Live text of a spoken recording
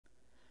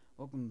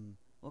Welcome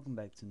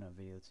back to another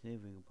video. Today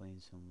we're gonna playing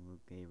some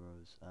Luke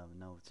Garos.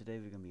 No, today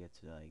we're gonna be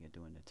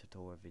doing a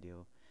tutorial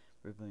video.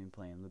 We're gonna be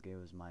playing Luke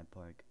Garos My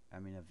Park.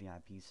 I'm in a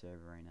VIP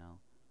server right now.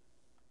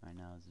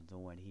 There's no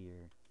one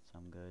here, so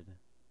I'm good.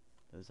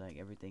 There's like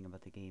everything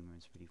about the game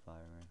is pretty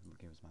fire. Right? Luke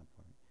Garos My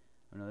Park.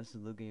 Oh no, this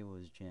is Luke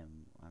Garos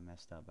gym. I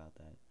messed up about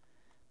that.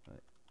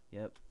 But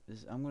yep,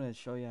 I'm gonna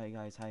show you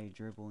guys how you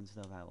dribble and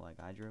stuff. How like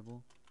I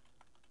dribble.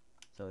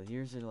 So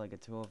here's like a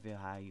tutorial video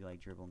how you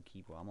like dribble on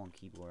keyboard. I'm on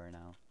keyboard right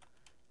now.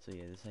 So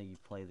yeah, this is how you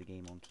play the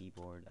game on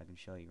keyboard. I can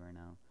show you right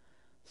now.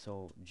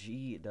 So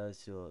G does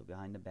to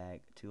behind the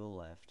back to the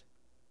left,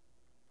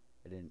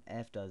 and then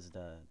F does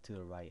the to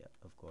the right,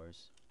 of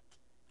course.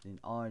 Then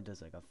R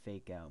does like a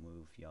fake out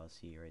move. Y'all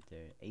see right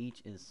there.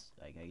 H is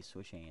like how you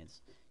switch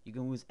hands. You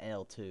can use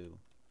L too.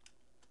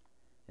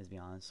 Let's be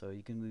honest. So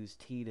you can use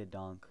T to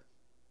dunk.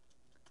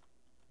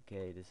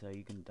 Okay, this is how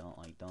you can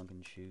dunk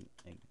and shoot.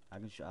 Like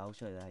I'll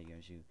show you how you're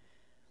gonna shoot.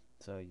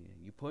 So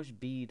you push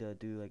B to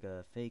do like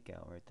a fake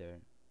out right there.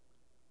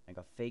 Like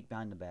a fake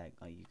behind the back,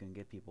 like you can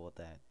get people with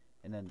that.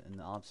 And then in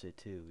the opposite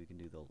too, we can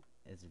do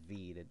it's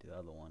V to do the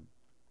other one.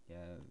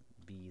 Yeah,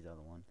 B is the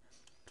other one.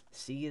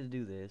 C to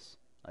do this,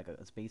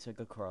 it's basically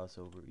like a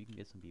crossover. You can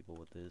get some people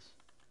with this.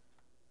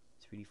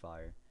 It's pretty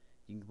fire.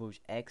 You can push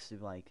X to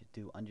like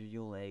do under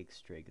your leg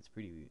straight. It's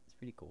pretty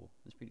cool.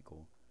 It's pretty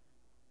cool.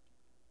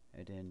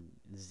 And then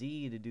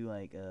Z to do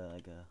like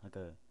a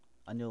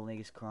under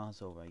legs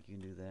crossover. Like you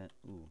can do that.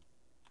 Ooh.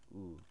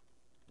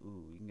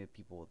 You can get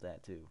people with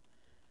that too.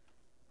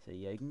 So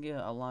yeah, you can get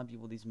a lot of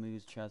people with these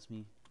moves. Trust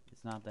me,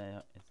 it's not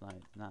that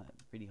hard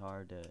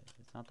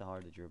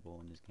to dribble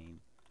in this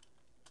game.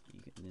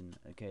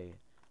 Okay.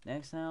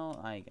 Next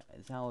now,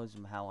 this how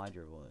I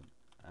dribble it.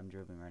 I'm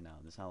dribbling right now.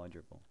 This is how I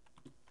dribble.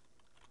 This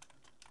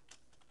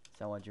is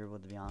how I dribble.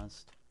 To be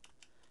honest,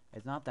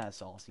 it's not that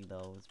saucy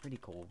though. It's pretty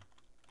cool.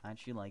 I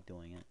actually like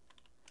doing it.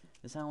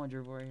 This is how I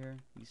dribble right here.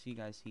 You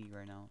guys see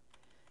right now.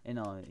 And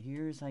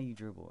here's how you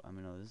dribble.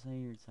 This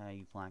is how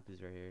you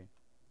practice right here.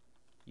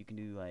 You can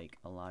do like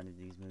a lot of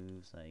these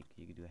moves, like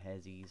you can do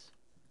hezzies.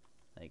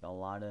 Like a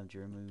lot of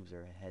your moves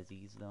are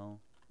hezzies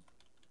though.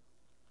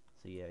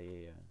 So yeah.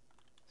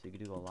 So you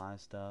can do a lot of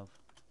stuff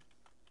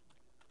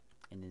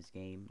in this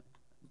game.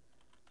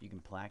 You can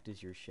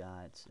practice your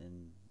shots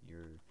and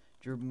your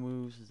dribble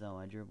moves. This is how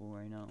I dribble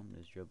right now. I'm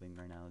just dribbling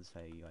right now. This is how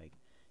you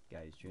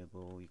guys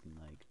dribble. You can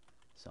like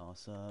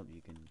sauce up.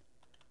 You can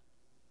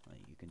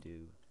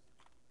do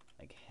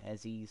like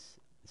hezzies,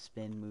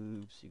 spin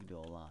moves. You can do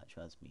a lot.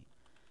 Trust me.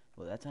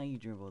 Well, that's how you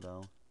dribble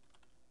though.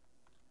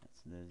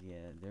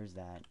 There's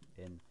that.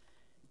 And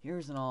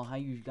here's how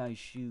you guys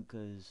shoot,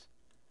 cause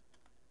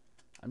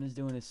I'm just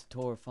doing this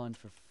tour for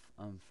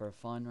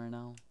fun right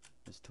now.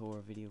 This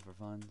tour video for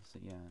fun.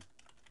 So yeah,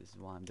 this is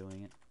why I'm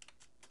doing it.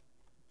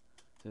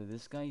 So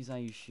this guy's how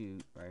you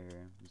shoot right here.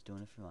 I'm just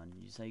doing it for fun.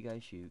 This is how you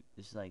guys shoot.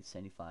 This is like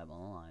 75 on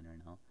the line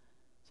right now.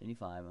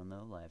 75 on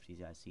the left. You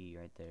guys see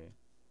right there.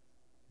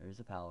 There's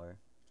the power.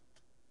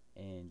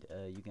 And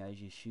you guys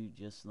just shoot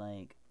just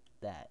like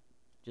that.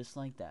 Just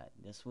like that.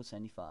 That's what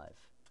 75.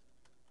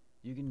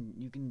 You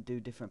can do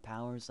different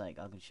powers, like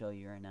I can show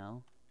you right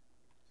now.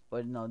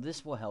 But no,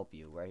 this will help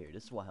you right here.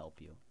 This will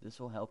help you. This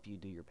will help you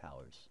do your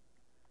powers.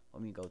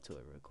 Let me go to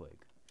it real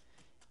quick.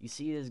 You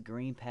see this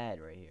green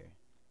pad right here.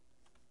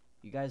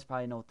 You guys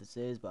probably know what this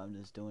is, but I'm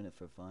just doing it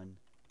for fun.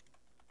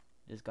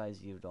 This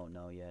guys you don't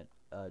know yet.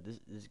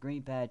 This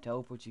green pad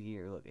teleports you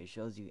here. Look, it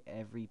shows you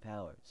every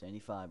power.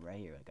 75 right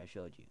here, like I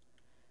showed you.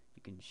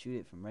 You can shoot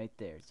it from right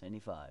there.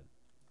 75.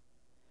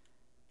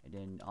 And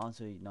then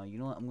also, no, you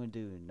know what I'm gonna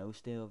do? No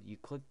still. You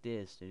click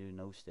this to do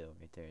no still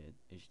right there.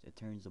 It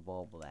turns the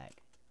ball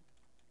black.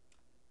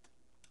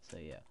 So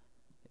yeah,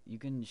 you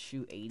can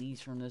shoot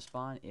 80s from this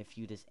spot if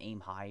you just aim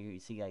higher. You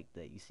see like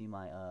that. You see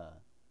my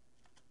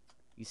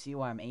You see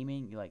where I'm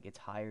aiming? It's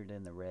higher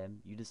than the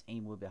rim. You just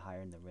aim a little bit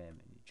higher than the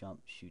rim and you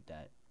jump, shoot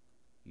that.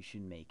 You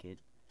should make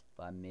it,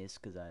 but I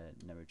missed because I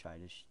never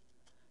tried to.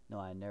 No,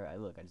 I never. I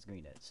just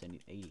greened it.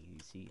 80. You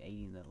see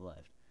 80 in the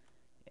left.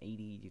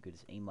 80, you could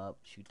just aim up,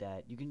 shoot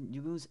that. You can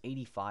use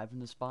 85 from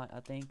the spot, I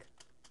think.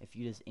 If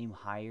you just aim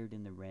higher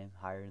than the rim,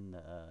 higher than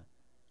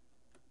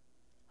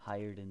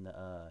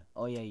the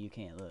oh yeah, you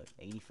can. Look,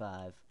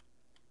 85.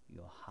 You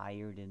go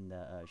higher than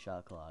the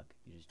shot clock.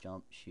 You just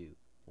jump, shoot,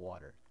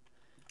 water.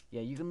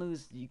 Yeah, you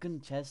can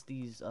test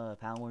these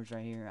powers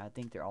right here. I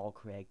think they're all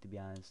correct, to be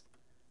honest.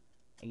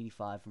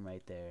 85 from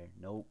right there.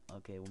 Nope.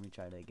 Okay, let me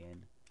try that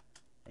again.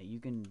 You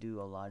can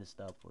do a lot of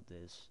stuff with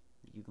this.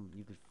 You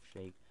could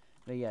shake.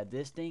 But yeah,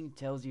 this thing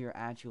tells you your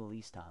actual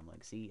release time.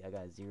 Like, see, I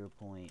got 0.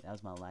 That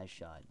was my last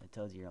shot. It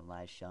tells you your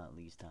last shot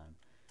release time.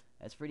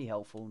 That's pretty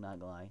helpful, not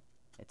gonna lie.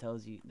 It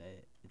tells you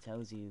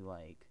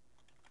like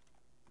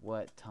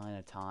what kind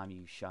of time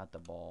you shot the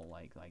ball.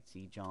 Like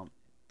see, jump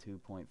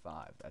 2.5.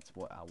 That's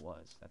what I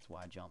was. That's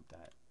why I jumped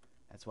at.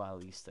 That's why I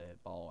released the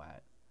ball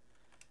at.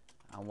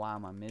 Why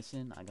am I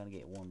missing? I gotta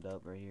get warmed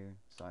up right here.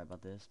 Sorry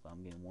about this, but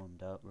I'm getting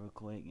warmed up real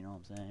quick. You know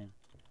what I'm saying?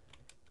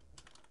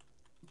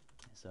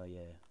 So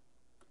yeah.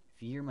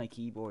 If you hear my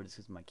keyboard, it's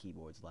because my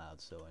keyboard's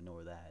loud, so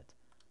ignore that.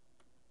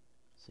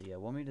 So yeah,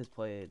 want me to just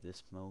play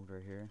this mode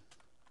right here?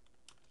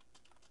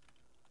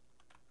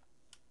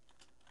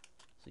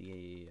 So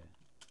yeah.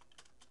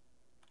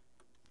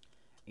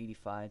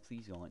 85,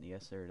 please go on.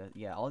 Yes, sir.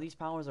 Yeah, all these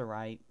powers are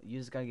right. You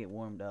just gotta get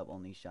warmed up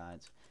on these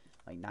shots.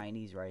 Like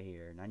 90s right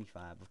here,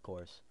 95, of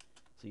course.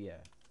 So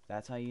yeah,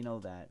 that's how you know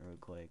that real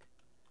quick.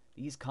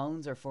 These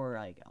cones are for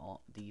like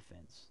all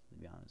defense, to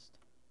be honest.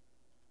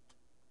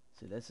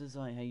 So this is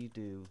like how you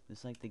do. This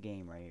is like the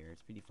game right here.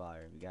 It's pretty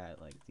fire. We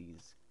got like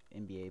these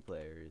NBA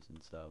players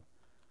and stuff.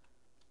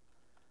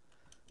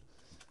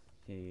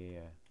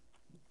 Yeah.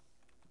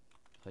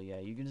 So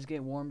yeah, you can just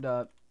get warmed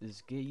up.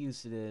 Just get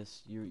used to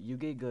this. You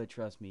get good.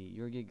 Trust me,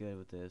 you'll get good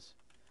with this.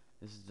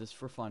 This is just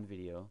for fun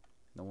video.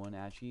 No one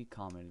actually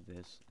commented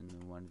this in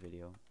the one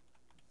video.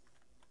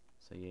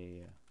 So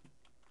yeah.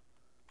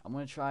 I'm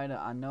gonna try to.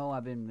 I know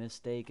I've been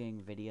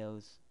mistaking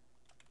videos.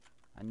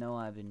 I know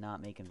I've been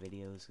not making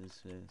videos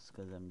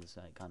because I'm just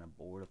like kind of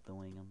bored of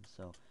doing them.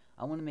 So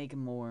I want to make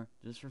them more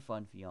just for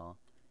fun for y'all.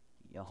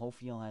 Yeah,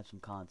 hopefully y'all have some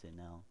content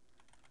now.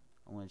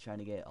 I'm gonna try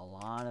to get a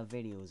lot of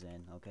videos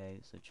in.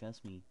 Okay, so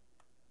trust me.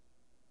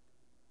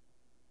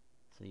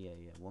 So yeah.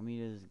 Want me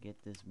to just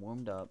get this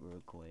warmed up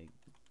real quick.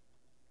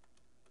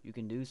 You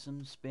can do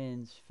some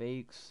spins,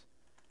 fakes.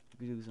 You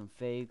can do some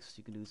fakes.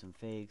 You can do some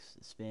fakes,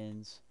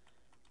 spins,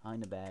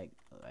 behind the back.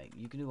 Like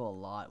you can do a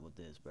lot with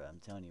this, bro.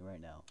 I'm telling you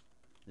right now.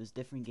 There's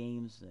different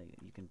games like,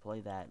 you can play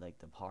that, like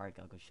the park.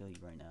 I can show you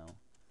right now.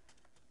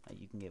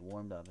 Like, you can get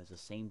warmed up. It's the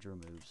same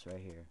drum moves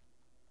right here.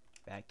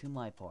 Back to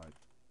my park,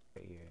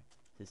 right here.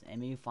 It says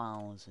MA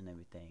files and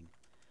everything.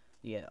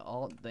 Yeah,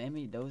 all the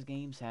MA those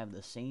games have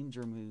the same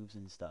drum moves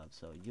and stuff.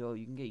 So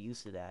you can get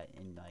used to that,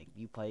 and like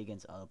you play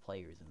against other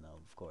players in them,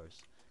 of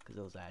course, because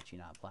those are actually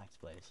not Black's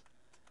place.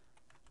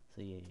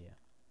 So yeah.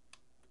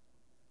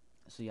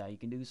 So yeah, you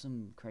can do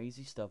some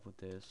crazy stuff with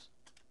this.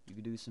 You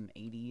can do some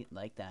 80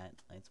 like that.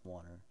 It's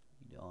water.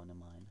 You do, oh, never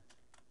mind.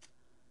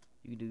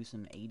 You can do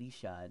some 80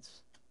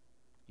 shots.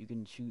 You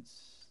can shoot.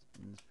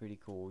 It's pretty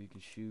cool. You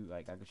can shoot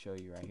like I can show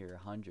you right here.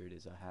 100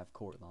 is a half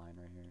court line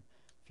right here.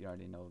 If you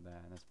already know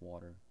that, that's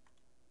water.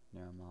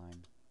 Never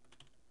mind.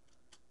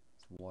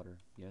 It's water.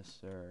 Yes,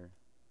 sir.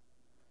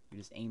 You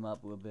just aim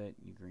up a little bit.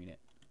 You green it.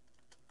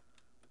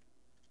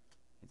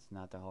 It's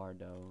not that hard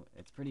though.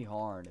 It's pretty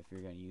hard if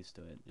you're getting used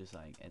to it. Just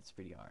like it's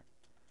pretty hard.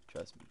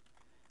 Trust me.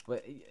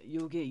 But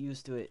you'll get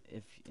used to it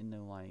if in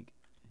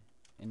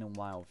a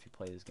while if you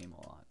play this game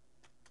a lot.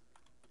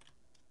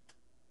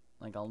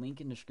 Like I'll link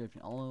in the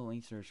description. All the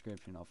links are in the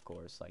description, of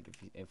course. Like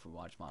if you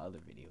watch my other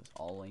videos,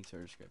 all links are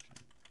in the description,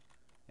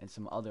 and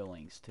some other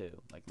links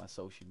too, like my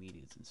social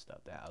medias and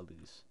stuff that I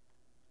lose.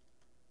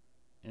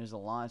 And there's a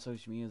lot of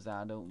social medias that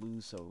I don't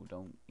lose, so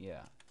don't.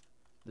 Yeah,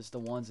 this is the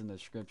ones in the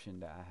description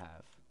that I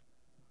have.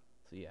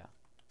 So yeah.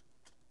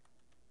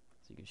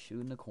 So you can shoot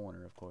in the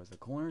corner, of course. The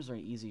corners are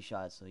easy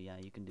shots, so yeah,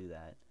 you can do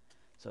that.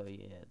 So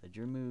yeah, the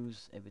drum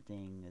moves,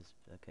 everything is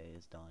okay.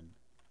 It's done.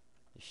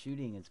 The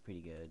shooting is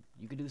pretty good.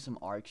 You could do some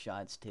arc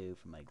shots too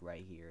from like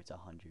right here. It's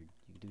 100.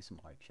 You can do some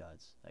arc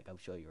shots. Like I'll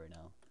show you right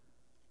now.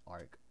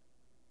 Arc.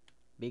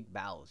 Big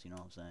bows, you know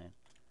what I'm saying?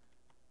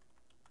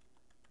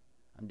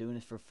 I'm doing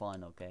this for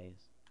fun, okay?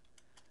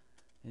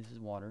 This is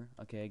water.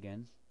 Okay,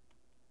 again.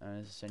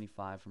 This is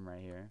 75 from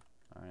right here.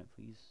 Alright,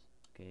 please.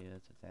 Okay,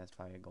 that's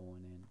probably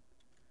going in.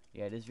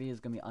 Yeah, this video is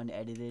gonna be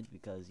unedited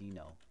because you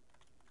know.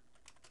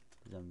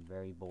 Because I'm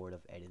very bored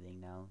of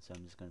editing now, so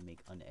I'm just gonna make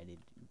unedited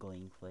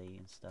gameplay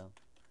and stuff.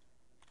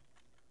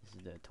 This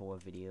is the tour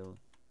video.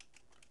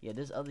 Yeah,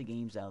 there's other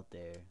games out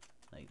there,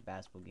 like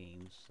basketball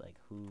games, like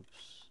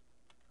hoops,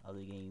 other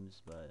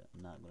games, but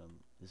I'm not gonna.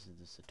 This is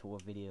just a tour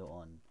video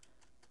on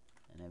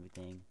and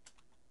everything.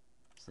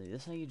 So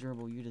this is how you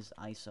dribble. You just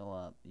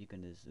ISO up. You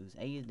can just use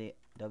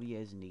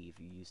WSD if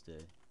you used to.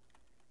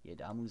 Yeah,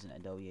 I'm using a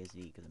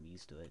WSD because I'm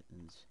used to it,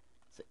 and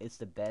it's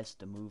the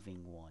best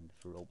moving one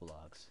for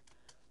Roblox.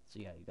 So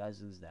yeah, you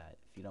guys lose that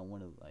if you don't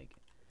want to like.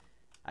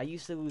 I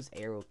used to lose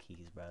arrow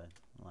keys, bro.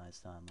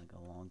 Last time, like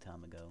a long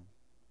time ago,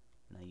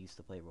 and I used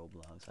to play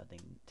Roblox. I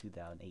think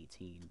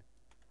 2018.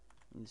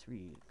 It's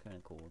really kind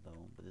of cool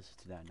though, but this is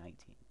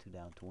 2019,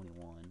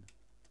 2021.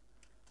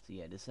 So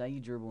yeah, this is how you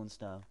dribble and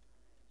stuff.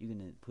 You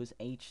can push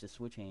H to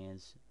switch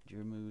hands,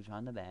 dribble moves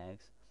on the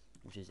backs,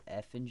 which is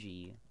F and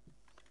G.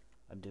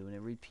 I'm doing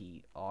it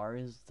repeat. R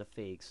is the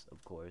fakes,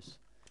 of course.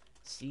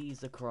 C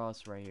is the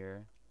cross right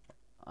here.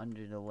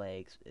 Under the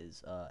legs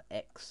is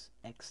X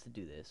to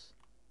do this.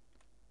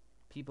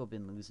 People have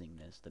been losing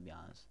this, to be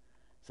honest.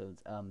 So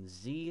it's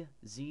Z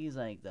is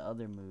like the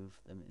other move.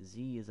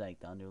 Z is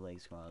like the under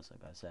legs cross,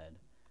 like I said.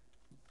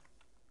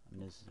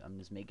 I'm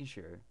just making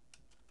sure.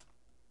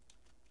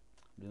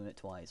 I'm doing it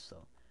twice.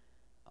 So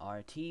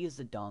RT is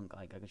the dunk,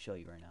 like I can show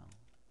you right now.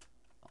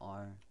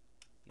 R,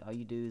 all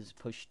you do is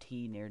push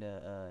T near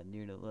the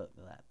look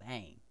at that,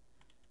 bang,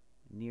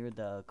 near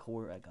the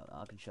court. Like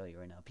I can show you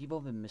right now. People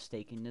have been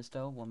mistaking this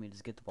though. Want me to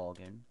just get the ball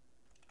again?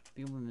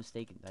 People have been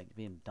mistaken, like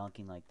being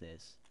dunking like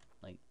this.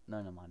 Like no,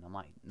 mind, I'm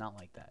not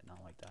like that, not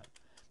like that.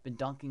 been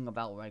dunking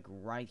about like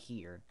right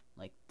here,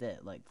 like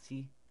that. Like,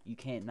 see, you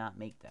can't not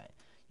make that.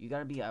 You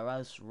gotta be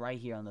right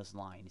here on this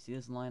line. You see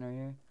this line right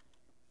here?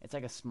 It's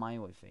like a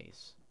smiley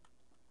face.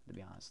 To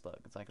be honest, look,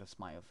 it's like a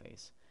smiley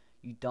face.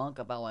 You dunk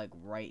about like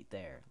right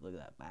there. Look at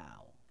that.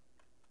 Wow.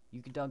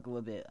 You can dunk a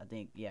little bit. I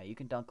think, yeah, you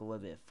can dunk a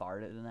little bit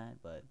farther than that,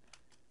 but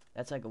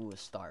that's like a little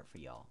start for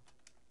y'all.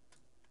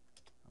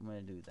 I'm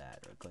gonna do that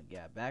real quick.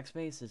 Yeah,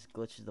 backspace just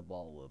glitches the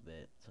ball a little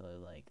bit, so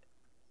like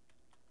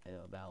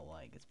about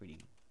like it's pretty.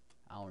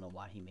 I don't know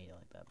why he made it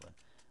like that, but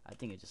I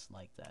think it's just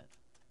like that.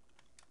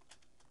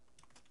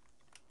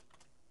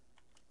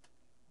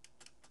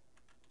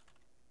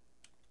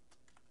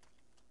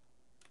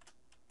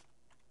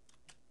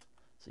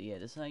 So yeah,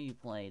 this is how you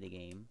play the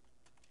game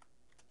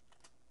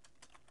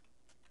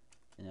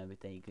and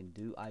everything. You can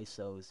do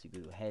ISOs, you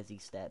can do hezzy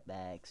step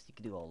backs, you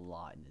can do a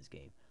lot in this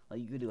game. Like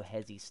you can do a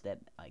hezzy step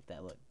like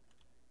that. Look,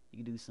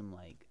 you can do some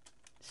like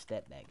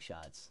step back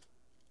shots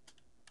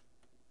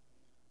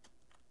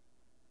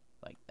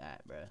like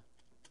that, bruh.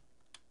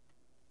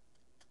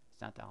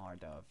 It's not that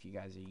hard though if you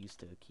guys are used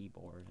to a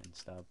keyboard and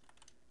stuff.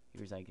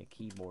 Here's like a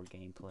keyboard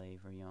gameplay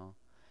for y'all.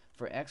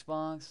 For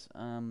Xbox,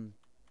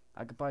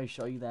 I could probably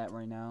show you that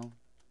right now.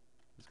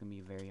 It's gonna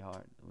be very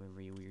hard,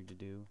 very weird to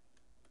do.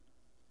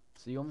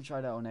 So you want me to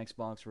try that on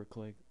Xbox real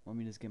quick? Let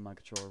me just get my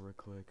controller real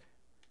quick.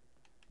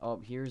 Oh,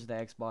 here's the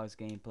Xbox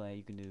gameplay.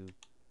 You can do.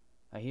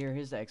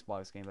 Here's the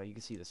Xbox gameplay. You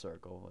can see the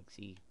circle. Like,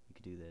 see, you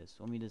can do this.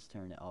 Let me just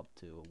turn it up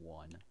to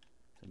 1. So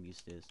I'm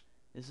used to this.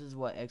 This is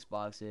what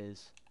Xbox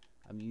is.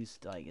 I'm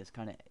used to, like, it's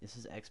kind of. This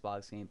is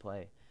Xbox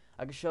gameplay.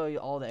 I can show you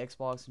all the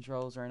Xbox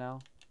controls right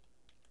now.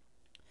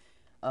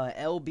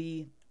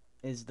 LB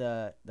is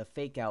the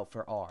fake out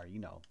for R. You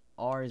know,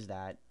 R is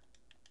that.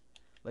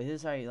 But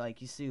here's how you, like,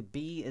 you see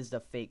B is the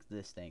fake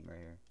this thing right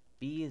here.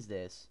 B is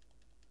this.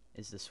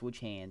 Is the switch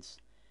hands.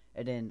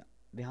 And then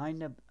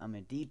behind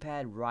the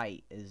D-pad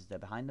right is the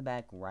behind the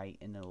back right,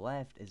 and the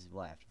left is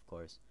left, of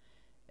course.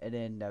 And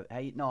then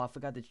I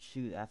forgot to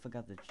choose. I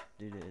forgot to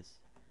do this.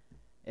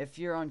 If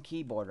you're on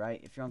keyboard,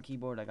 right? If you're on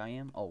keyboard like I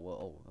am. Oh well.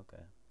 Oh,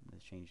 okay.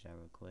 Let's change that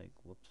real quick.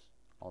 Whoops.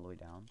 All the way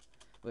down.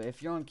 But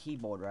if you're on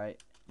keyboard, right?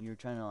 You're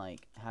trying to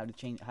like how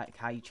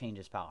you change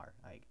this power.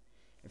 Like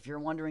if you're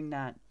wondering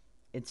that,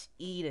 it's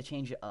E to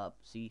change it up.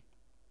 See?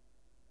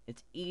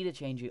 It's E to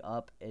change it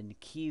up and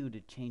Q to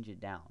change it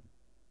down.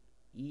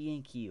 E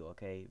and Q,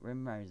 okay?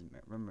 Remember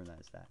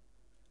that.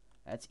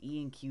 That's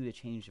E and Q to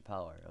change the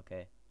power,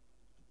 okay?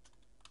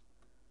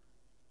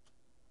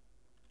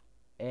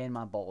 And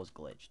my ball is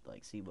glitched.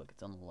 Like, see, look,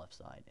 it's on the left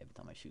side every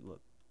time I shoot.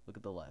 Look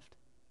at the left.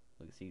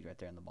 Look, see, right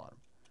there on the bottom.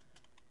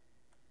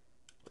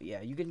 But yeah,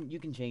 you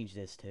can change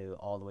this too,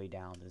 all the way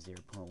down to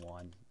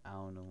 0.1. I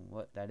don't know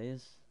what that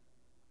is,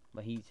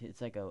 but it's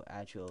like a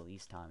actual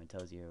release time. It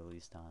tells you your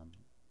release time.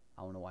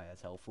 I don't know why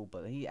that's helpful,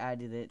 but he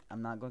added it.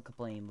 I'm not gonna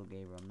complain, Luke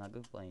Gabriel. I'm not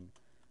gonna complain.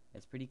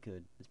 It's pretty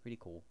good. It's pretty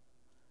cool.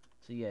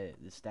 So yeah,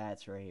 the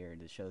stats right here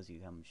that shows you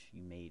how much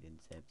you made in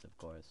tips, of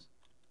course.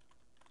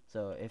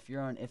 So if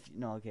you're on,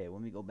 okay,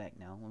 let me go back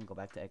now. Let me go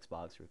back to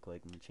Xbox real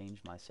quick. I'm gonna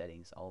change my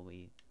settings all the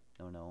way.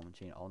 I'm gonna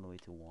change it all the way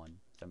to 1.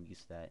 So I'm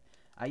used to that.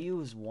 I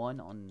use 1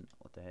 on,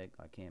 what the heck?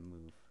 I can't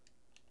move.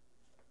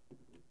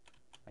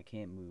 I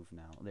can't move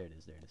now. There it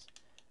is. There it is.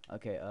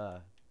 Okay.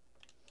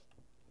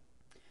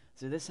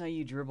 So this is how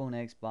you dribble on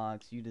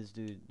Xbox. You just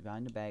do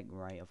behind the back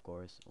right, of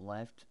course.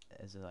 Left,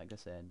 as like I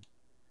said.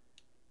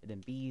 And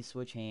then B,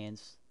 switch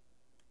hands.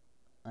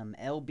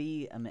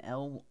 LB,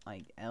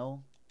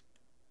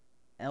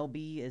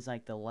 LB is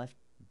like the left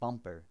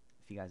bumper,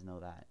 if you guys know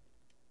that.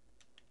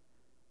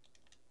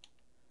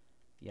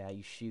 Yeah,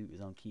 you shoot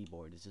is on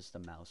keyboard. It's just the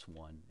mouse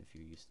 1, if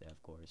you're used to that,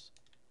 of course.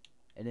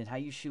 And then how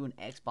you shoot on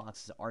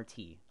Xbox is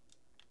RT.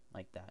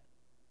 Like that.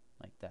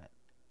 Like that.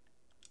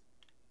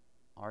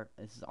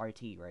 This is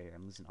RT right here.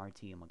 I'm using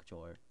RT on my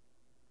controller.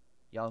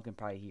 Y'all can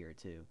probably hear it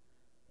too.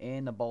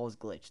 And the ball is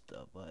glitched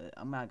though, but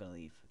I'm not gonna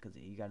leave because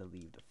you gotta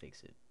leave to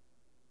fix it.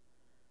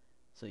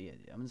 So yeah,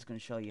 I'm just gonna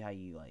show you how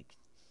you like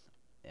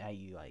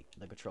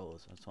the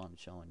controls. That's what I'm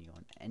showing you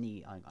on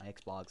any on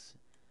Xbox.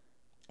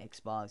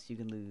 Xbox, you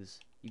can lose.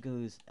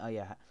 Oh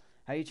yeah,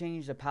 how you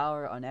change the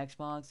power on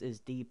Xbox is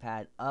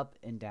D-pad up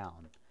and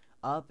down.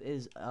 Up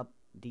is up.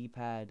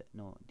 D-pad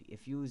no.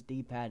 If you use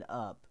D-pad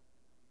up,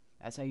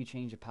 that's how you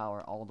change the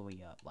power all the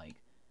way up. Like.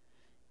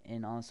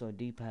 And also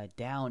D-pad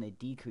down, it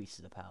decreases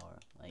the power.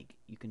 Like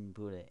you can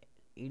put it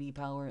 80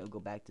 power, it'll go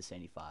back to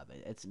 75.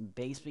 It's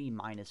basically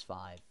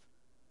 -5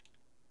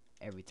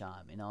 every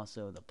time. And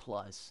also the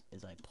plus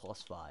is like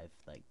 +5,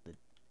 like the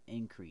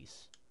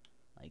increase,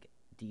 like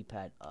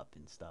D-pad up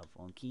and stuff.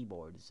 On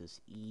keyboard, it's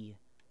just E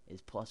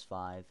is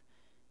 +5,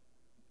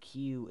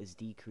 Q is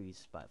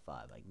decreased by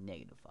 5, like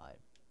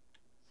 -5.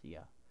 So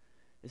yeah,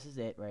 this is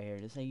it right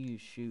here. This is how you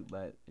shoot,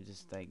 but it's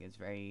just like it's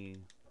very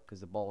because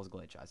the ball is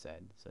glitch. I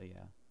said so.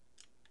 Yeah.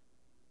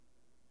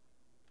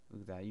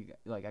 Look at that.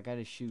 Like I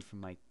gotta shoot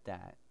from like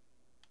that.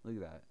 Look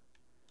at that.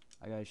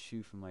 I gotta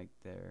shoot from like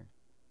there.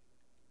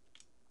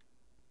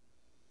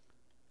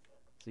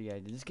 So yeah,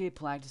 just keep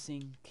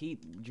practicing,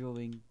 keep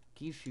drilling,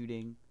 keep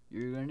shooting,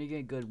 You're gonna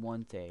get good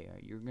one day.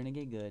 Right? You're gonna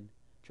get good.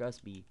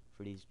 Trust me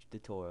for these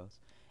tutorials.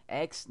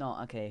 X, no,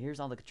 okay. Here's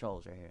all the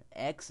controls right here.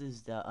 X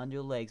is the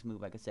under legs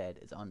move. Like I said,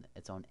 it's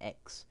on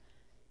X.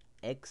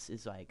 X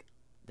is like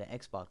the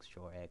Xbox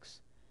controller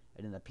X,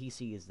 and then the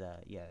PC is the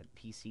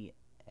PC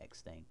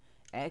X thing.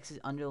 X is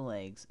under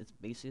legs. It's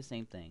basically the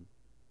same thing.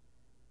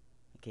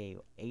 Okay,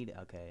 A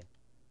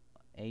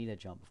to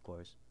jump, of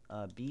course.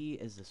 B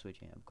is the switch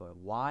hand, of course.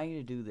 Y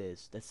to do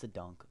this. That's the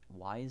dunk.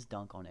 Y is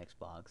dunk on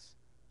Xbox.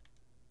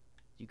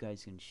 You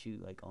guys can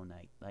shoot like on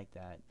like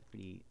that.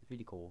 Pretty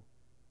cool.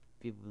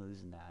 People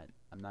losing that.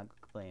 I'm not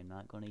gonna complain. I'm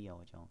not gonna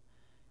yell at y'all.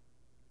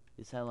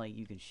 It's how like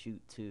you can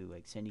shoot too,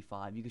 like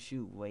 75. You can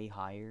shoot way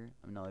higher.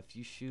 I mean, no, if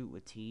you shoot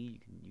with T,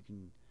 you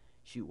can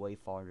shoot way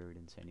farther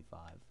than 75.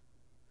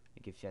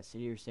 Like if you have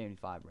 60 or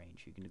 75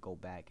 range, you can go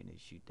back and then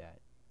shoot that.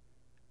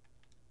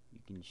 You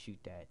can shoot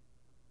that.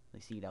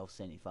 Like see, that was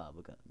 75.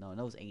 No,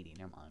 that was 80.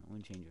 Never mind. I'm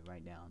gonna change it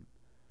right down.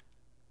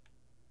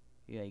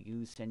 Yeah, you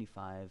use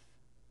 75.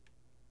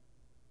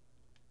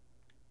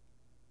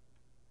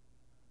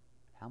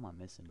 How am I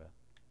missing, bro?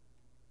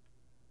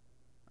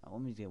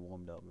 Let me get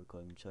warmed up real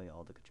quick and show you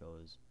all the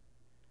controllers.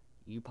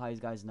 You probably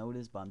guys know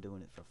this, but I'm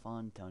doing it for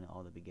fun, telling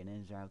all the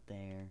beginners out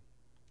there.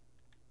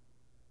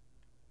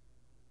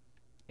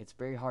 It's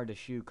very hard to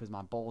shoot because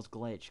my balls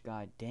glitch.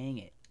 God dang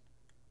it.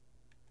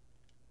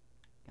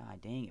 God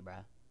dang it,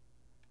 bruh.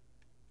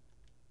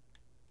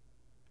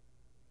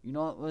 You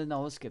know what? Well,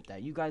 no, let's skip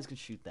that. You guys can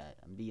shoot that.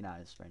 I'm being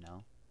honest right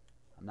now.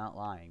 I'm not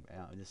lying right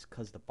now. Just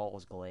because the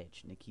balls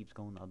glitch and it keeps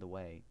going the other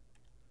way.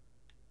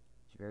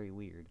 It's very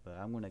weird, but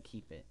I'm going to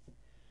keep it.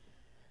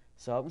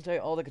 So I'm going to tell you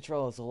all the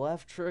controls. The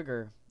left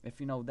trigger, if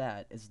you know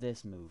that, is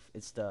this move.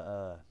 It's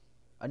the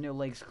under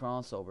legs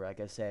crossover. Like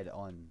I said,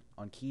 on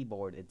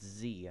keyboard, it's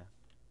Z.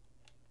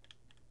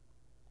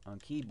 On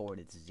keyboard,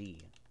 it's Z.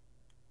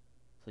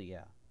 So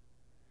yeah.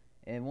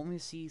 And let me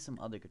see some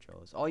other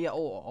controls. Oh yeah,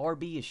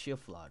 RB is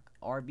shift lock.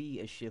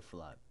 RB is shift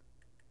lock.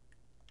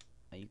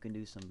 Now you can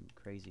do some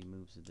crazy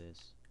moves with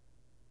this.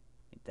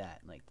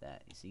 Like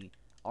that. You see?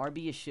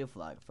 RB is shift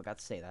lock. I forgot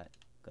to say that.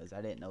 Because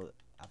I didn't know.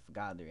 I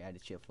forgot they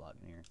added shift lock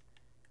in here.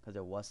 Because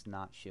there was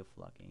not shift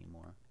lock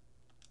anymore.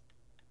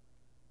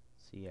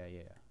 So yeah.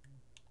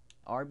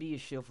 RB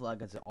is shift lock.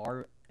 Because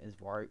R is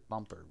right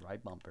bumper.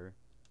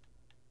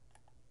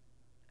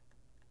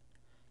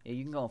 Yeah,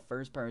 you can go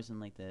first person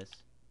like this.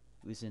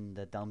 Using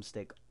the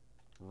thumbstick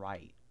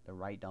right. The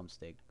right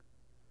thumbstick.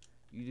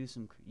 You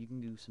can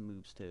do some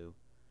moves too.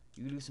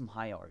 You can do some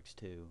high arcs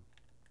too.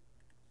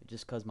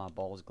 Just cause my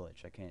balls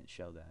glitch, I can't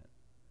show that.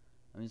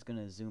 I'm just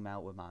gonna zoom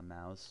out with my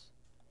mouse.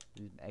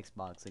 Use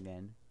Xbox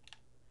again.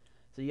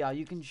 So yeah,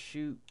 you can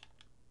shoot.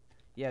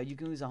 Yeah, you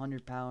can lose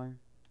 100 power and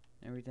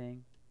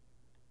everything.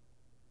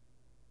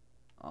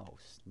 Oh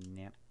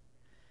snap.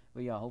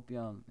 But yeah, I hope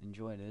y'all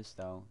enjoy this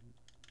though.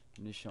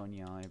 I'm just showing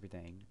y'all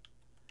everything.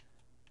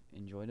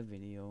 Enjoy the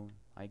video.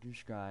 Like and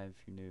subscribe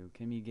if you're new.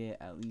 Can we get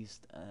at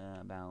least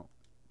about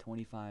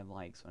 25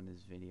 likes on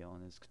this video,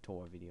 on this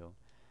tour video?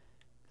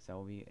 Cause that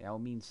will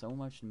mean so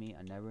much to me.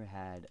 I never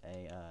had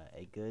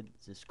a good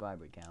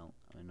subscriber count.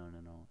 I mean,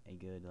 no, a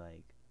good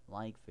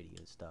like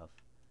video stuff.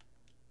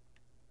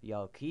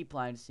 Yo, keep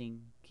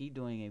practicing, keep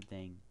doing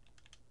everything.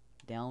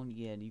 Down,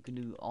 yeah, you can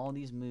do all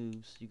these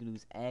moves. You can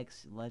use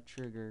X, left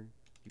trigger.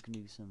 You can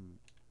do some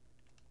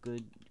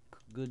good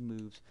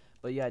moves.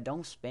 But yeah,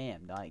 don't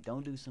spam. Like,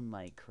 don't do some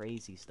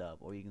crazy stuff,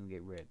 or you can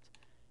get ripped.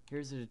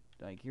 Here's a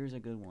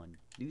good one.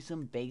 Do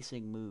some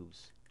basic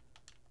moves.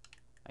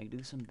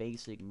 Do some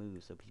basic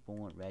moves so people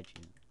won't red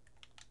you.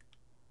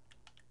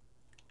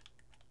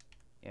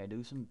 Yeah,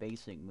 do some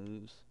basic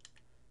moves.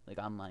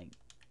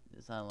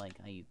 It's not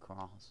like how you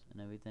cross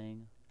and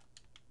everything.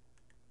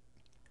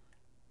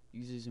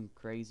 Use some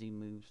crazy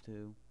moves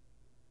too.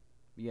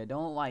 Yeah,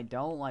 don't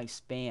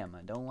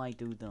spam. Don't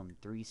do them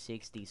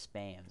 360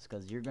 spams,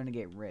 cause you're gonna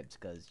get ripped,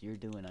 cause you're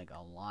doing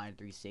a lot of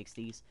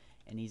 360s,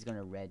 and he's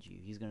gonna red you.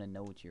 He's gonna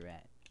know what you're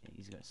at.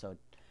 So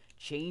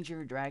change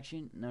your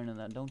direction. No,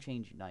 don't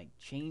change.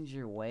 Change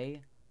your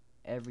way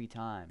every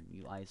time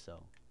you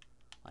ISO.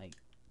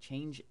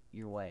 Change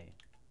your way.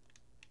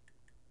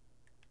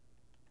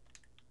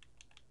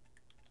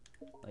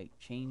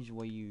 Change the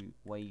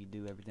way you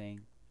do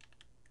everything.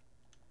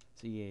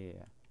 So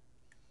yeah.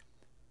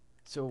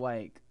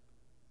 So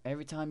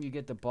every time you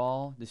get the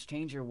ball, just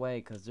change your way,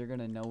 because they're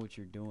gonna know what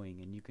you're doing,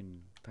 and you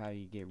can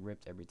probably get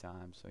ripped every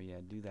time. So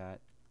yeah, do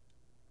that.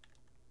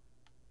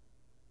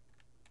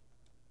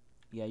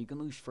 Yeah, you can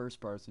lose first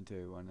person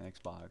too on the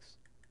Xbox.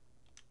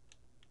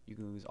 You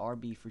can lose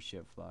RB for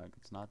shift lock.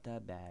 It's not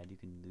that bad. You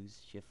can lose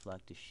shift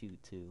lock to shoot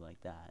too,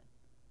 like that.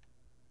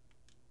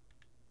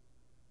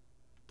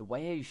 The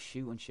way you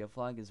shoot on shift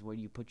lock is where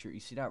you put you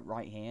see that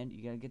right hand?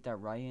 You gotta get that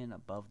right hand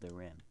above the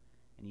rim,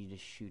 and you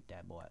just shoot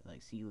that boy.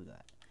 See, look at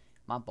that.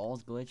 My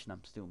ball's glitched, and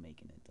I'm still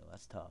making it though.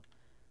 That's tough.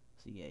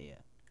 So yeah.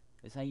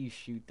 That's how you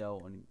shoot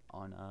though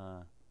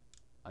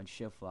on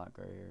shift lock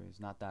right here. It's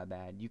not that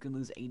bad. You can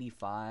lose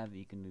 85.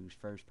 You can lose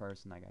first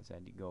person, like I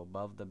said. You go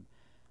above the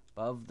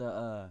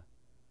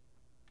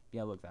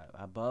Yeah, look that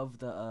above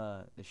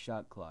the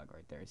shot clock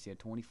right there. See a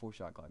 24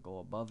 shot clock. Go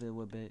above it a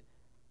little bit.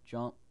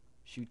 Jump.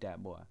 Shoot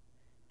that boy.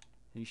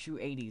 You shoot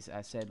 80s.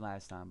 I said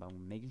last time, but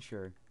I'm making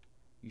sure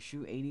you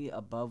shoot 80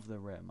 above the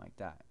rim like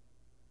that.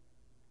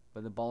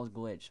 But the ball's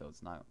glitched, so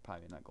it's not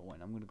probably not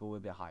going. I'm gonna go a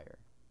little bit higher.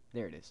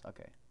 There it is.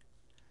 Okay.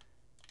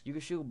 You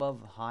can shoot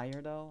above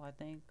higher though. I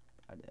think.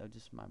 I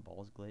just my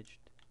ball's glitched.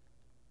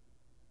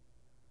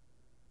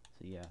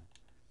 So yeah.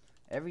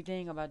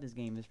 Everything about this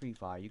game is free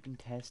fire. You can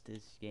test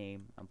this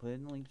game. I'm putting it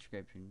in the link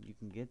description. You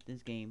can get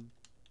this game.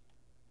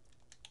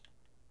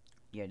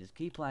 Yeah, just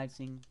keep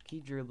practicing,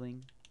 keep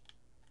dribbling,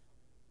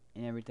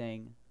 and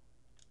everything.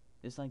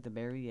 Just like the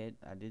very it,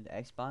 I did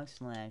Xbox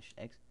 /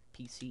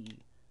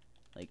 PC,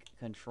 like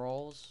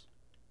controls,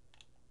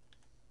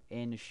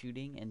 and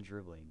shooting and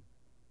dribbling.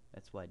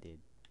 That's what I did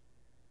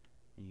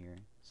in here.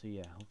 So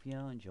yeah, hope you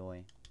all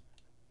enjoy.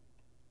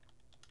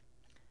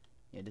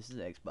 Yeah, this is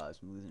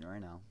Xbox. I'm losing right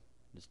now.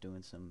 Just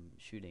doing some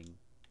shooting.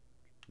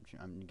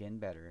 I'm getting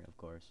better, of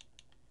course.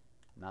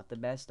 Not the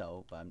best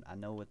though, but I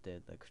know what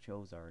the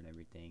controls are and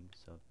everything.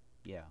 So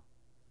yeah.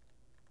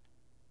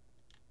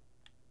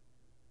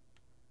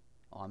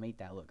 Oh, I made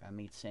that. Look, I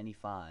made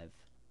 75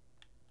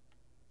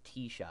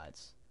 T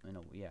shots. I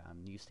know. Yeah,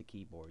 I'm used to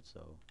keyboard,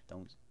 so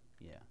don't.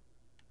 Yeah.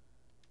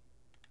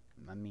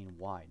 I mean,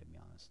 why, to be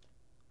honest.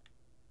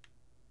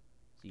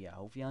 So yeah,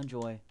 hope you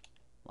enjoy.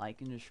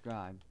 Like and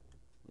subscribe.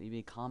 Leave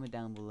a comment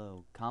down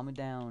below. Comment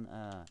down.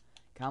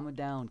 Comment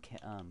down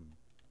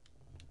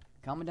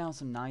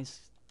some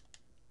nice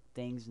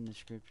things in the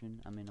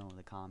description. I mean, all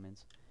the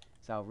comments.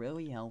 So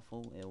really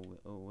helpful. It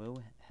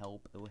will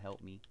help. It will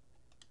help me.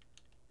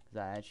 Cause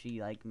I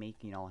actually like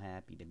making y'all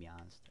happy, to be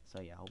honest.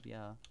 So yeah, hope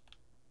ya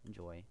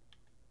enjoy.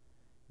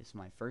 This is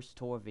my first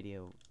tour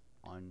video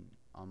on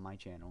my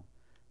channel.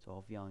 So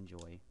hope y'all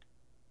enjoy.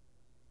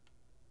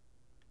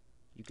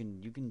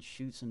 You can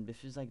shoot some.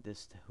 This is like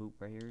this hoop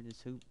right here.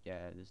 This hoop.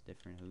 Yeah, there's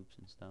different hoops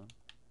and stuff.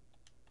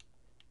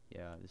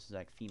 Yeah, this is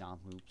like Phenom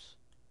hoops.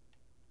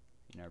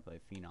 You never play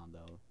Phenom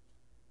though.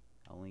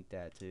 I'll link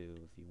that too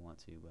if you want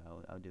to, but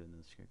I'll do it in the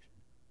description.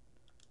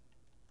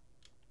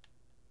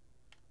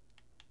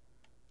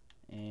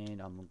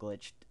 And I'm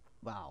glitched.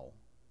 Wow.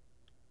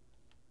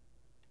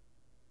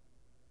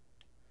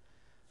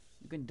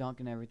 You can dunk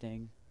and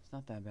everything. It's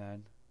not that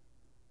bad.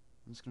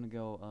 I'm just gonna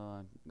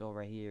go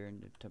right here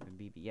and type in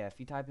BB. Yeah, if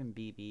you type in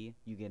BB,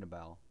 you get a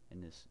bell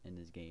in this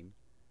game.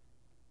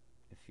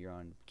 If you're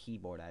on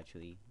keyboard,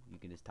 actually, you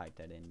can just type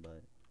that in,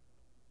 but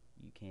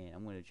you can't.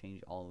 I'm gonna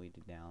change all the way to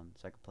down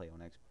so I can play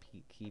on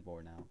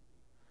keyboard now.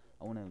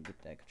 I wanna get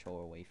that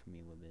controller away from me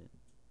a little bit.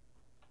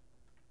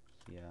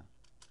 So yeah.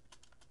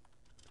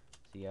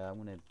 So yeah, I'm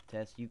gonna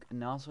test you,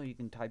 and also you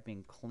can type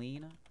in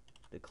clean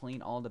to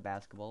clean all the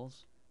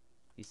basketballs.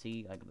 You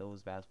see, like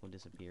those basketballs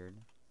disappeared,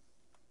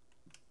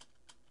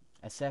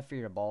 except for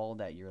your ball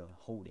that you're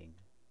holding.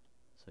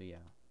 So yeah,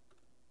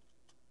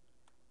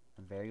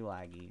 I'm very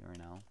laggy right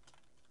now.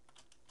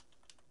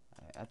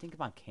 I think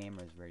my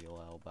camera is very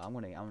low, but I'm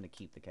gonna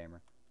keep the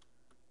camera.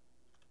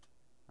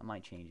 I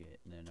might change it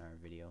in our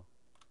video.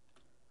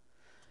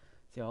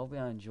 So I hope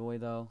y'all enjoy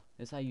though.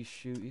 This is how you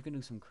shoot. You can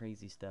do some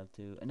crazy stuff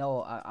too.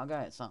 No, I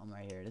got something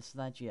right here. This is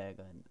actually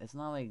good. It's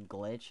not like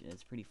glitch.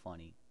 It's pretty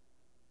funny.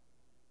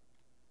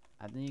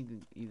 I think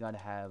you gotta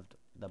have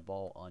the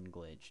ball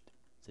unglitched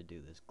to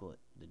do this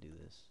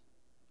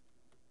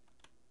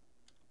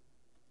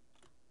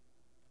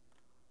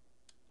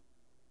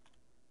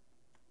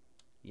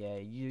Yeah,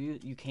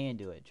 you can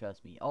do it.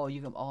 Trust me. Oh,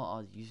 you can.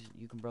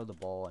 You can throw the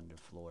ball on the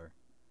floor.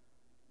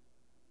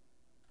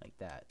 Like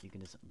that. You can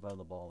just throw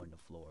the ball on the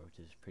floor, which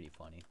is pretty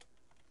funny.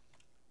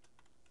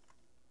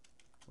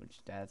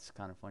 Which that's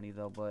kind of funny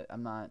though, but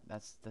I'm not.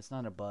 That's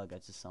not a bug.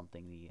 That's just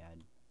something we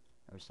had,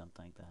 or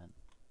something like that.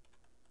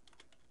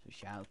 So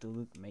shout out to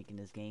Luke making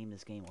this game.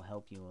 This game will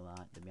help you a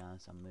lot. To be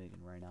honest, I'm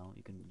making right now.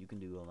 You can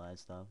do a lot of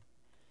stuff.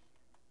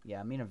 Yeah,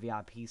 I'm in a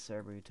VIP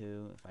server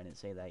too. If I didn't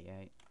say that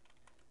yet.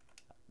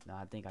 No,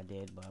 I think I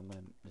did, but I'm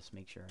gonna just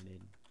make sure I did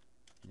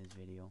in this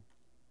video.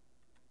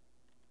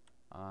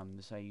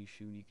 This is how you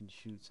shoot. You can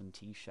shoot some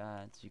T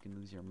shots. You can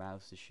use your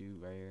mouse to shoot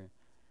right here.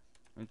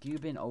 Like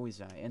you've been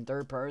always in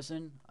third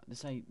person.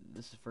 This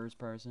is first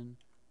person.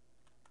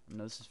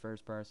 No, this is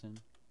first person.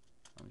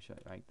 Let me show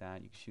you like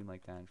that. You can shoot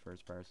like that in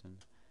first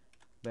person.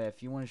 But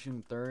if you want to shoot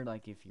in third,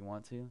 like if you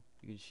want to,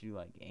 you can shoot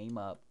like aim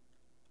up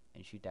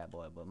and shoot that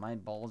boy. But my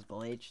ball's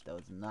glitched, though.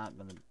 It's not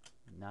gonna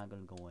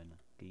go in.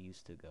 Get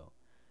used to go.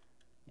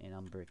 And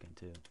I'm bricking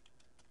too.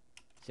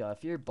 So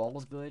if your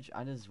ball's glitch,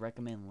 I just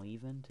recommend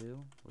leaving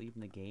too.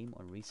 Leaving the game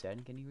or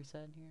resetting. Can you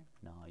reset in here?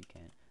 No, you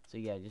can't. So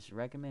yeah, just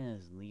recommend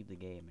is leave the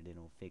game and then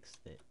it'll fix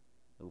it.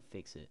 It'll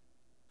fix it.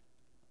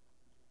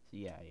 So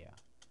yeah.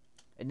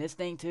 And this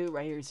thing too,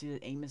 right here, you see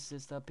the aim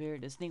assist up here?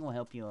 This thing will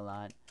help you a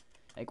lot.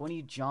 Like when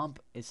you jump,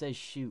 it says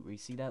shoot. You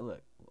see that?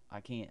 Look, I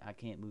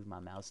can't move my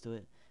mouse to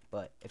it.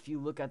 But if you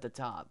look at the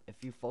top, if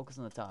you focus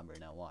on the top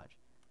right now, watch.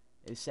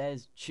 It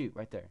says shoot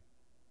right there.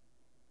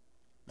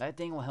 That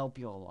thing will help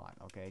you a lot,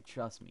 okay?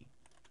 Trust me.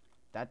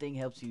 That thing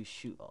helps you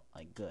shoot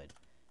like good.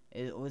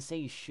 It would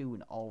say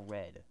shooting all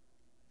red.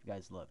 If you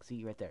guys look,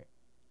 see right there.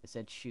 It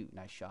said shoot, and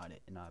I shot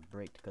it, and I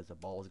bricked because the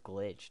ball was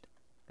glitched.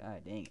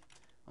 God dang it.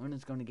 I'm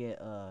just gonna get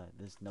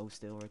this no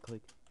still right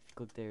click. If you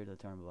click there, the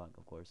turn block,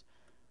 of course.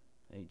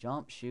 Hey,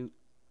 jump, shoot.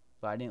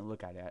 But I didn't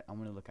look at it. I'm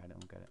gonna look at it.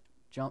 Look at it.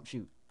 Jump,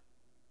 shoot.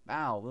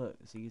 Wow, look.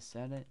 See, you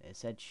said it. It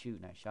said shoot,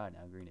 and I shot it.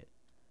 And I greened it.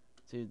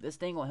 So this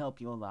thing will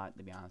help you a lot,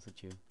 to be honest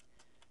with you.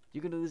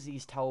 You can use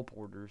these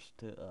teleporters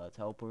to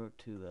teleport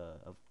to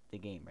the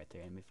game right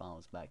there, and me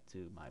follows back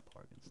to my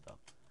park and stuff.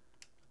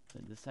 So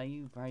this is how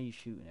you probably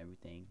shoot and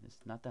everything. It's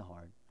not that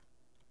hard.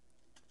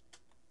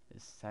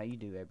 This is how you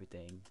do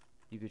everything.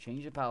 You could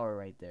change the power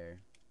right there.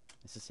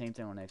 It's the same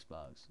thing on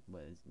Xbox,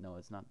 but no,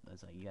 it's not.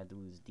 It's like you have to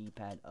use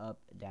D-pad up,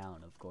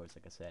 down, of course,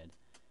 like I said,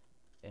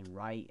 and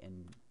right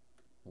and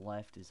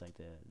left is like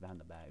the behind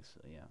the bags.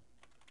 So yeah.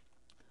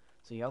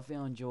 So yeah, hope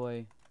you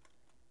enjoy.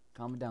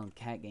 Comment down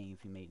cat game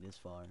if you made this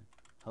far.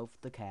 Help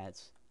the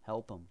cats.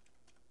 Help them,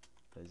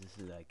 because this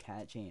is a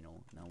cat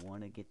channel, and I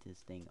want to get this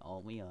thing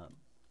all the way up.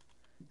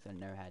 Cause I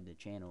never had the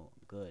channel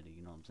good.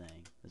 You know what I'm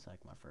saying? It's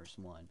like my first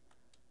one.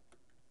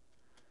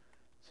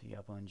 So yeah,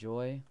 hope you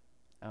enjoy.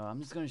 I'm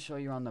just gonna show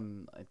you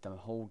on the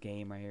whole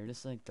game right here.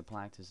 Just like the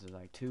practice is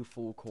like 2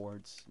 full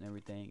courts and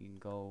everything. You can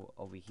go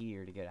over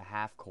here to get a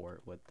half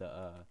court with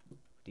the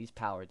these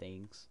power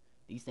things.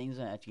 These things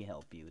will actually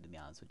help you, to be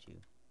honest with you.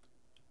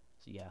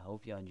 So yeah,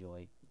 hope y'all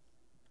enjoy.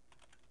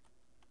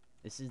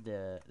 This is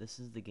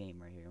the game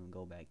right here. I'm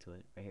gonna go back to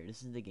it right here.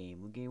 This is the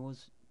game. The game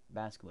was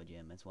basketball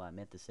gym. That's what I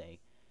meant to say.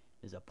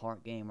 There's a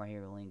park game right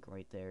here. Link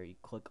right there. You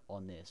click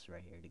on this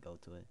right here to go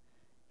to it.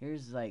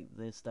 Here's like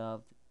this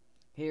stuff.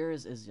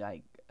 Here's is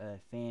like a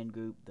fan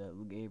group, the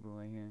Gabriel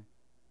right here.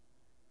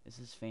 This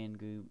is fan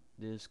group,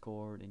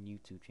 Discord, and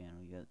YouTube channel.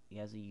 He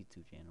has a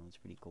YouTube channel. It's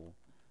pretty cool.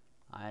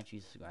 I actually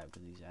subscribe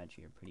because these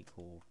actually are pretty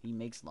cool. He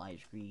makes live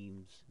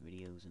streams,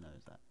 videos, and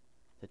other stuff,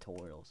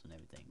 tutorials, and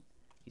everything.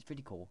 He's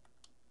pretty cool.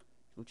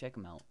 Go check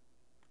him out.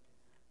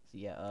 So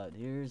yeah,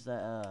 here's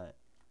the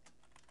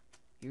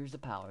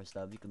power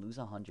stuff. You can lose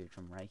 100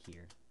 from right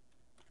here.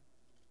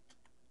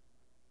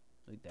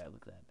 Look at that.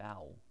 Look at that.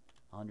 Bow.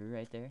 100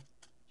 right there.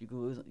 You can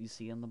lose. You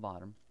see on the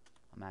bottom.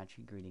 I'm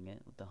actually greeting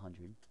it with the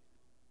 100.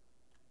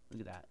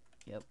 Look at that.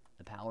 Yep.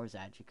 The power is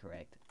actually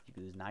correct. You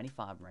can lose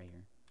 95 right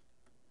here.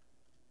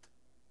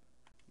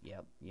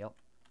 Yep. Yep.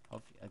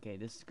 Okay,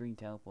 this green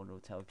teleport will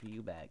teleport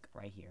you back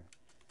right here.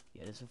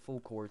 Yeah, this is full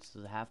courts.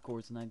 There's a half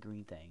courts in that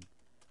green thing.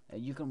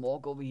 You can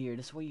walk over here.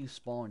 This is where you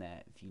spawn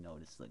at. If you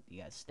notice, look,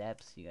 you got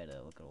steps. You got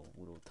a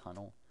little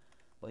tunnel.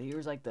 But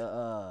here's like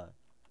the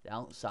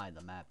outside of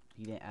the map.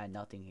 He didn't add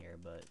nothing here,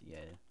 but yeah,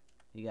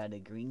 you got the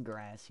green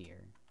grass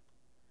here.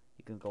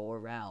 You can go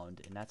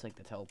around, and that's like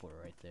the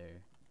teleporter right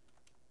there.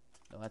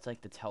 No, that's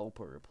like the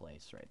teleporter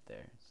place right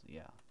there. So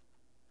yeah,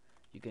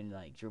 you can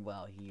like dribble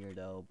out here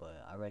though,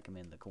 but I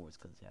recommend the courts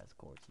because it has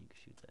courts. You can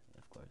shoot that,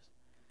 of course.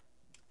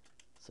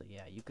 So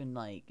yeah, you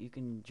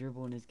can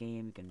dribble in this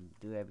game. You can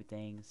do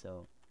everything.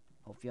 So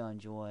hope y'all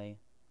enjoy.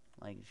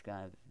 Like,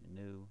 subscribe if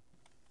you're new,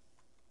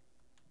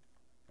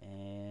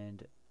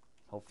 and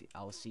hopefully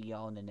I'll see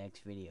y'all in the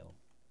next video.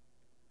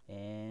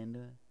 And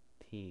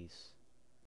peace.